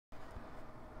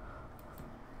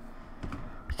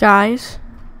Guys,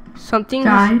 something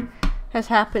has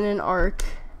happened in Ark.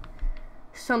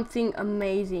 Something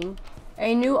amazing.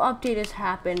 A new update has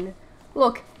happened.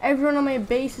 Look, everyone on my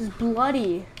base is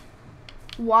bloody.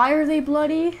 Why are they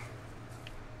bloody?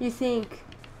 You think,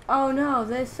 oh no,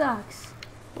 this sucks.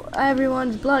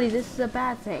 Everyone's bloody, this is a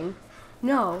bad thing.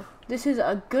 No, this is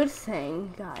a good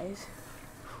thing, guys.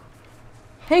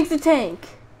 Hank's the tank.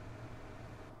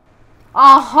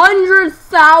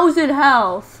 100,000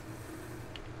 health.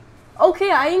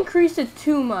 Okay, I increased it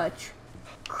too much.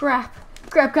 Crap,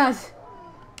 guys.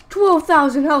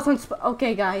 12,000 health on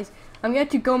okay, guys. I'm gonna have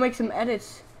to go make some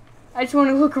edits. I just want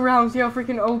to look around and see how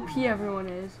freaking OP everyone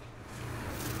is.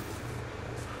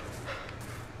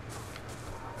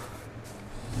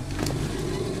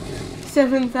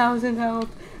 $7,000 health.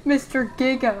 Mr.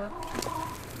 Giga.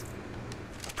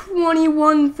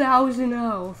 21,000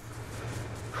 health.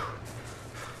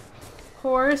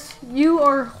 Horace, you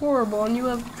are horrible and you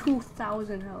have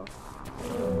 2,000 health.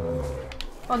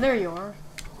 Oh, there you are.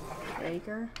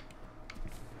 Baker.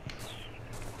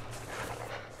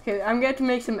 Okay, I'm going to have to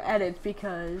make some edits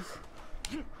because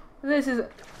this is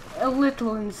a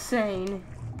little insane.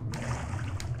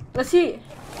 Let's see.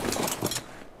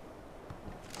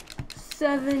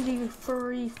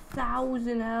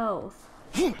 73,000 health.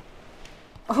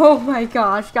 Oh my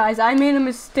gosh, guys, I made a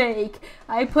mistake.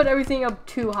 I put everything up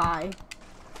too high.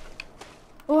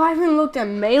 Oh, I haven't looked at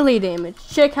melee damage.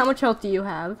 Check, how much health do you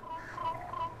have?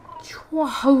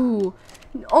 Whoa,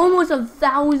 almost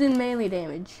 1,000 melee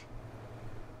damage.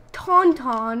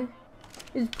 Tauntaun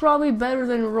is probably better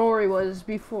than Rory was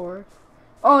before.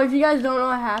 Oh, if you guys don't know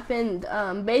what happened,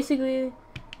 basically,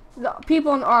 the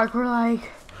people on Ark were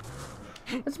like,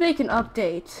 let's make an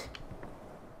update.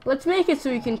 Let's make it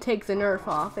so you can take the nerf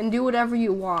off and do whatever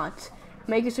you want.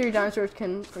 Make it so your dinosaurs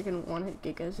can freaking one-hit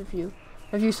gigas if you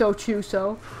so choose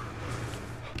so.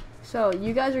 So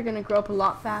you guys are gonna grow up a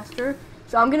lot faster.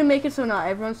 So I'm gonna make it so not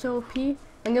everyone's so OP.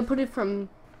 I'm gonna put it from,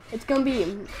 it's gonna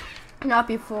be not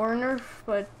before nerf,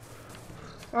 but,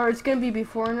 or it's gonna be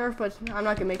before nerf, but I'm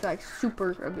not gonna make it like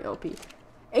super OP.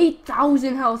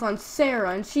 8,000 health on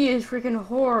Sarah, and she is freaking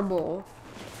horrible.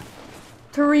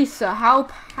 Teresa, how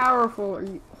powerful are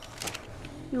you?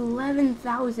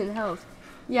 11,000 health.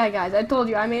 Yeah, guys, I told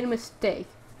you I made a mistake.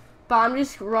 But I'm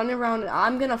just running around and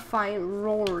I'm gonna find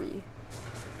Rory.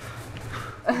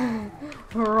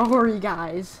 Rory,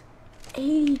 guys.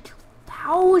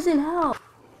 82,000 health.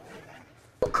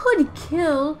 You could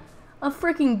kill a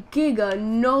freaking Giga,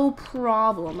 no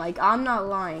problem. Like, I'm not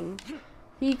lying.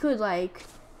 He could, like,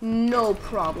 no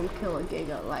problem kill a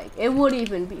Giga. Like, it would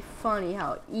even be funny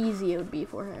how easy it would be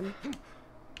for him.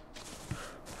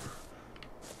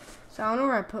 So I don't know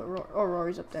where I put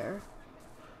Rory's up there.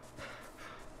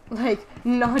 Like,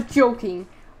 not joking.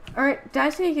 Alright, did I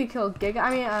say you could kill Giga? I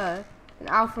mean, an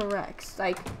Alpha Rex.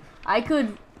 Like, I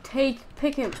could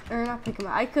pick him, or not pick him,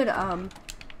 I could,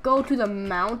 go to the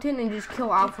mountain and just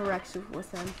kill Alpha Rex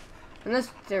with him. Unless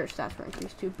their stats were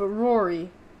increased too. But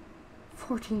Rory,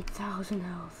 14,000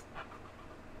 health.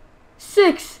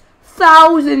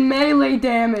 6,000 melee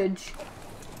damage.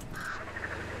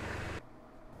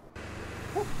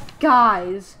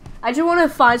 Guys, I just want to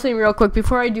find something real quick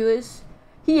before I do this.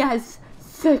 He has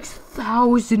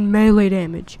 6,000 melee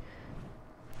damage.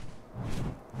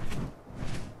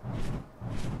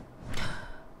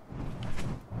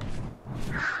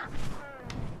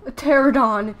 A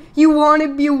Pterodon, you want to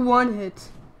be a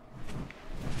one-hit.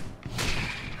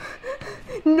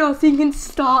 Nothing can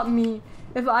stop me.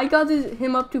 If I got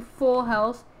him up to full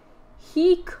health,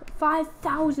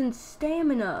 5,000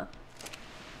 stamina.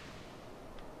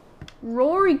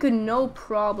 Rory could no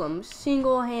problem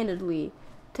single-handedly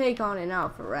take on an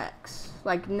Alpha Rex.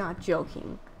 Like, not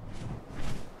joking.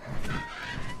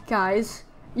 Guys,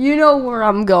 you know where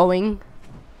I'm going.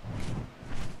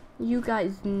 You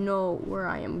guys know where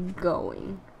I am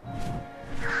going.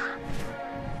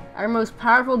 Our most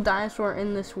powerful dinosaur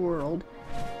in this world.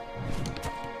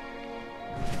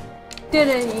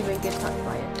 Didn't even get touched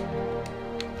by it.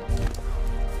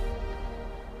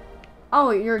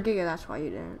 Oh, you're a Giga, that's why you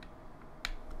didn't.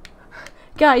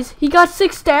 Guys, he got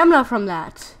 6 stamina from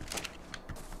that.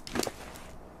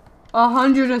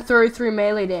 133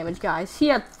 melee damage, guys. He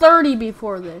had 30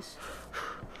 before this.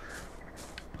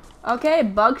 Okay,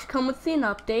 bugs come with an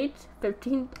update.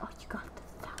 15. Oh, you got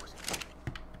 1,000.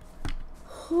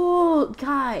 Oh,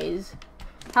 guys.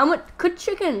 How much could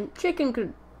chicken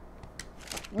could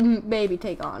maybe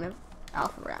take on an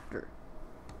Alpha Raptor.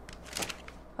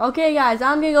 Okay, guys,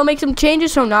 I'm gonna go make some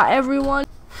changes so not everyone.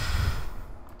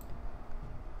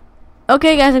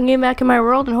 Okay, guys, I'm getting back in my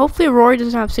world, and hopefully Rory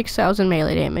doesn't have 6,000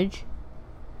 melee damage.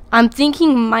 I'm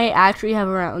thinking might actually have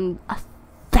around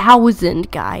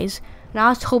 1,000 guys. And I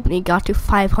was hoping he got to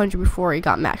 500 before he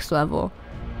got max level.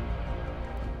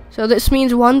 So this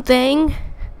means one thing.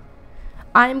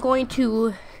 I'm going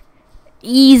to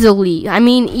easily, I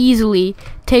mean easily,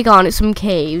 take on some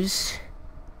caves.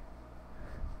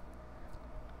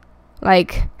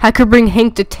 Like, I could bring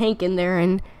Hank the Tank in there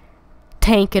and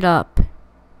tank it up.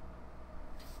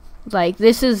 Like,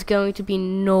 this is going to be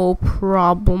no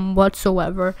problem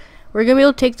whatsoever. We're going to be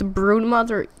able to take the Brood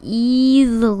Mother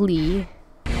easily.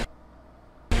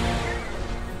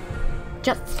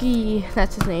 Jet ski,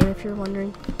 that's his name if you're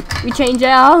wondering. We change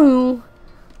out.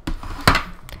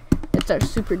 It's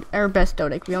our best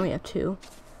Dodec. We only have 2.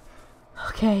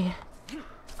 Okay.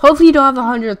 Hopefully you don't have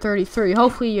 133.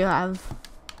 Hopefully you have,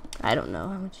 I don't know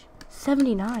how much.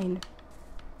 79.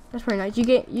 That's pretty nice.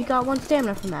 You got 1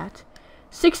 stamina from that.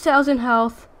 6,000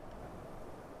 health.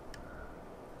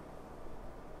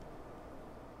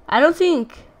 I don't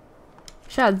think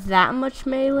should have that much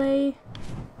melee.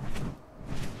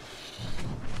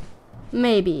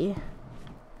 Maybe.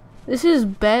 This is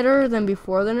better than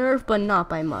before the nerf, but not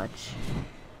by much.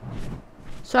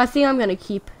 So I think I'm gonna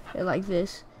keep it like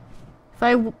this. If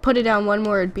I put it down one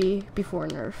more, it'd be before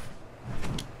nerf.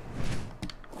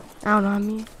 I don't know, I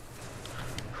mean.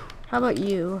 How about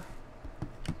you?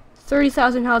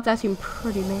 30,000 health, that seemed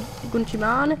pretty good,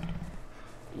 man.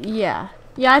 Yeah.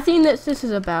 Yeah, I think that this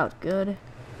is about good.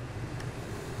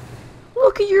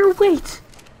 Look at your weight!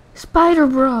 Spider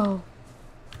Bro!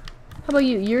 How about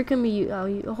you? You're gonna be,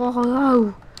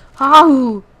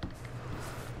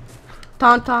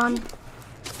 Tauntaun.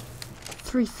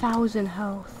 3,000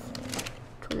 health.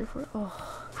 24,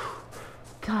 oh.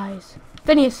 Guys.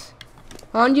 Phineas!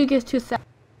 How long do you get 2,000?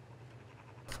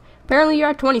 Apparently you're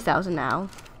at 20,000 now.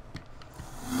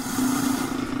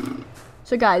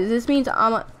 So guys, this means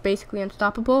I'm basically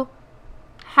unstoppable.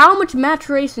 How much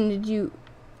maturation did you...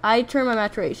 I turned my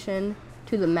maturation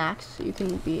to the max so you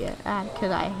can be at,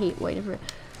 because I hate waiting for it.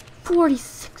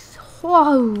 46.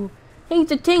 Whoa. Hank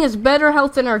the Tank has better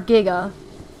health than our Giga.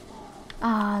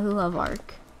 Ah, I love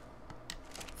Arc.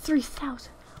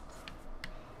 3,000 health.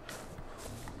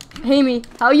 Amy,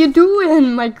 how you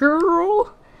doing, my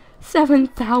girl?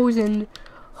 7,000.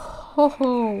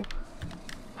 Oh,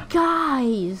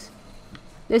 guys.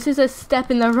 This is a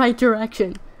step in the right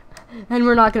direction. And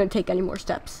we're not going to take any more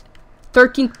steps.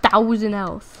 13,000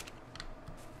 health.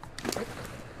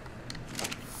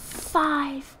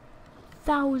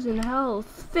 5,000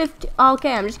 health. 50.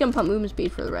 Okay, I'm just going to pump movement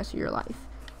speed for the rest of your life.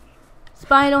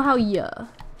 Spinal, how ya?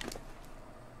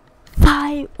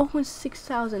 Almost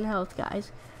 6,000 health,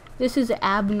 guys. This is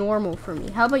abnormal for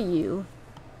me. How about you?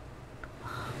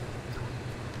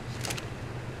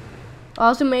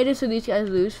 Also made it so these guys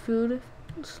lose food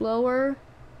slower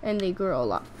and they grow a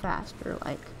lot faster.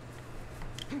 Like,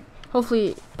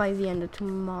 hopefully by the end of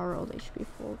tomorrow they should be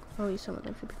full. At least some of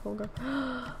them should be full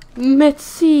grown.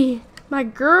 Mitzi, my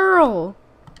girl.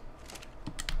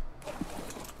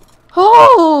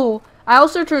 Oh, I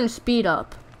also turned speed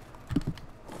up.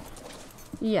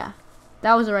 Yeah,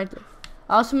 that was the right thing.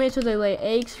 I also made it so they lay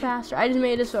eggs faster. I just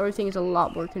made it so everything is a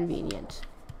lot more convenient.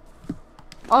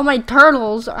 All my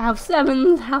turtles have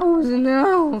 7,000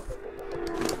 health.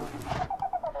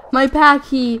 My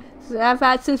Packy, I've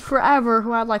had since forever,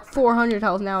 who had like 400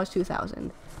 health, now is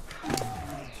 2,000.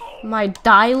 My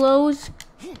Dilos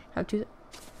have 2,000.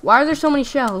 Why are there so many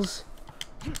shells?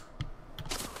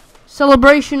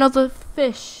 Celebration of the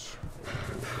fish.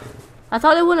 I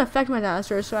thought it wouldn't affect my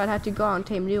dinosaurs, so I'd have to go out and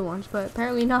tame new ones, but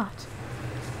apparently not.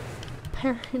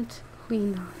 Apparently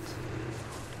not.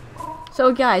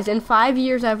 So guys, in 5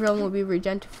 years everyone will be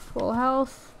regen to full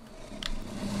health.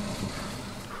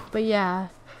 But yeah,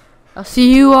 I'll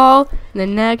see you all in the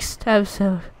next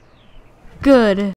episode. Good.